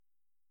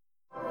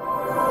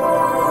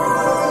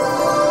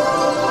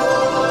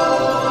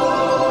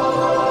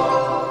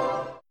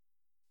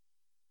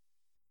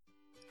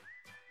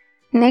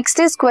Next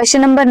is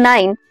question number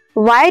 9.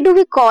 Why do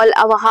we call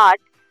our heart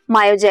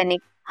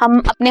myogenic? हम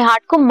अपने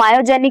heart को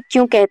myogenic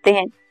क्यों कहते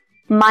हैं?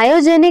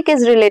 Myogenic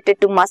is related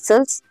to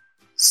muscles.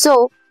 So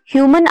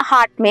human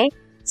heart में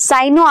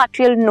साइनो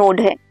आर्ट्रियल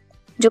नोड है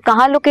जो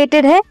कहाँ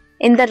लोकेटेड है?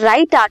 इन द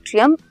राइट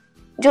आर्ट्रियम,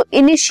 जो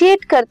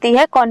इनिशिएट करती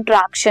है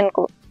कॉन्ट्रैक्शन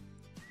को.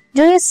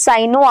 जो ये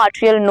साइनो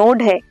आर्ट्रियल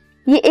नोड है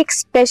ये एक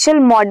स्पेशल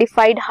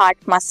मॉडिफाइड हार्ट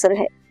मसल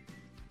है.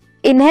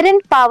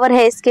 इनहेरेंट पावर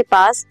है इसके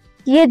पास,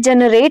 ये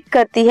जनरेट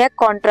करती है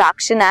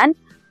कॉन्ट्रैक्शन एंड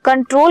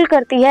कंट्रोल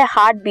करती है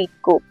हार्ट बीट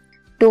को,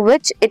 to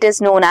which it is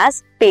known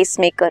as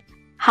pacemaker.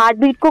 Heart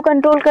beat को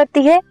कंट्रोल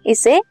करती है,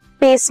 इसे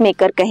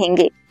पेसमेकर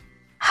कहेंगे.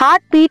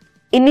 हार्ट बीट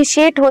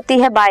इनिशिएट होती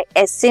है bye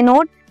SA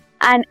node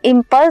and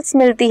impulse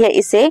मिलती है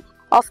इसे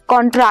ऑफ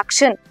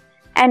कॉन्ट्रैक्शन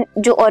एंड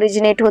जो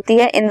ओरिजिनेट होती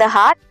है in the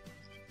heart.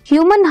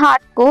 Human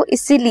heart को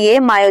इसीलिए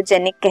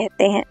मायोजेनिक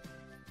कहते हैं.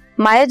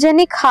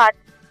 मायोजेनिक हार्ट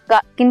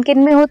का किन किन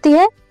में होती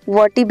है?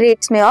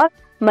 वर्टिब्रेट्स में और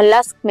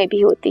मलस्क में भी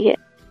होती है.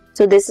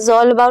 So this is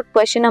all about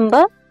question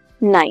number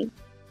 9.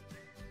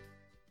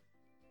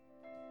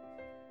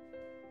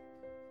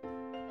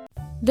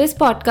 This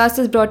podcast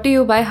is brought to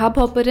you bye hub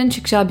hopper and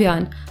शिक्षा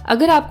अभियान.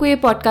 अगर आपको ये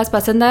पॉडकास्ट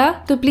पसंद आया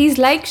तो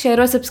प्लीज़ लाइक,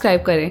 शेयर और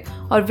सब्सक्राइब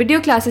करें और वीडियो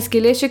क्लासेस के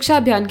लिए शिक्षा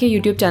अभियान के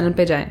YouTube चैनल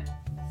पर जाएं.